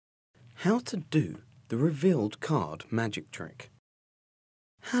How to do the revealed card magic trick.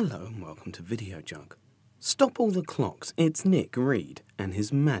 Hello and welcome to Videojug. Stop all the clocks, it's Nick Reed and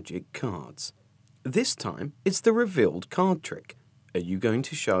his magic cards. This time it's the revealed card trick. Are you going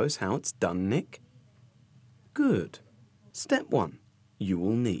to show us how it's done, Nick? Good. Step 1. You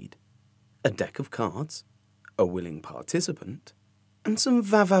will need a deck of cards, a willing participant, and some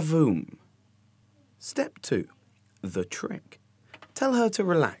va-va-voom. Step 2. The trick. Tell her to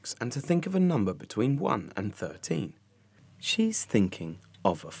relax and to think of a number between 1 and 13. She's thinking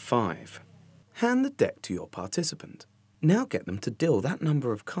of a 5. Hand the deck to your participant. Now get them to deal that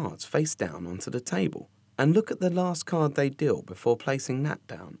number of cards face down onto the table and look at the last card they deal before placing that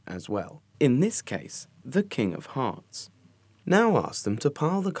down as well. In this case, the King of Hearts. Now ask them to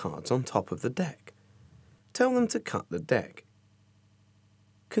pile the cards on top of the deck. Tell them to cut the deck.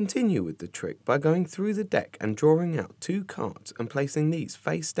 Continue with the trick by going through the deck and drawing out 2 cards and placing these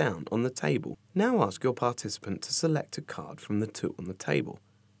face down on the table. Now ask your participant to select a card from the 2 on the table.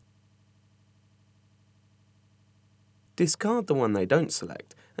 Discard the one they don't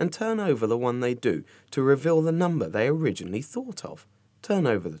select and turn over the one they do to reveal the number they originally thought of. Turn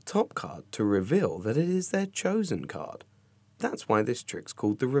over the top card to reveal that it is their chosen card. That's why this trick's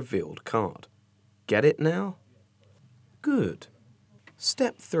called the revealed card. Get it now? Good.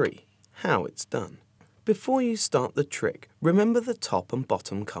 Step 3. How it's done. Before you start the trick, remember the top and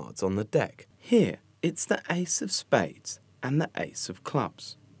bottom cards on the deck. Here, it's the Ace of Spades and the Ace of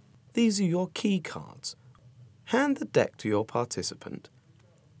Clubs. These are your key cards. Hand the deck to your participant.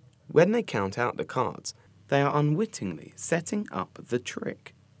 When they count out the cards, they are unwittingly setting up the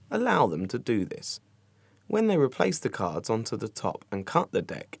trick. Allow them to do this. When they replace the cards onto the top and cut the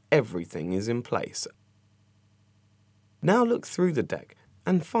deck, everything is in place. Now look through the deck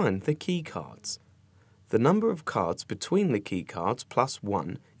and find the key cards. The number of cards between the key cards plus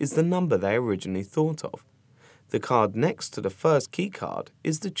 1 is the number they originally thought of. The card next to the first key card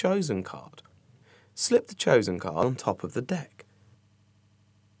is the chosen card. Slip the chosen card on top of the deck.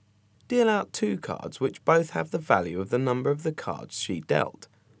 Deal out 2 cards which both have the value of the number of the cards she dealt.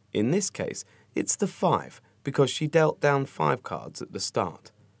 In this case, it's the 5 because she dealt down 5 cards at the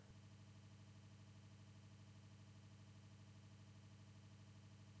start.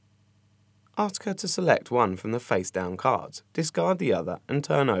 Ask her to select one from the face-down cards, discard the other and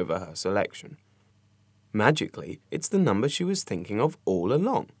turn over her selection. Magically, it's the number she was thinking of all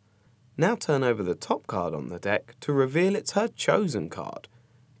along. Now turn over the top card on the deck to reveal it's her chosen card.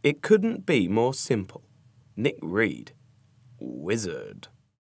 It couldn't be more simple. Nick Reed, Wizard.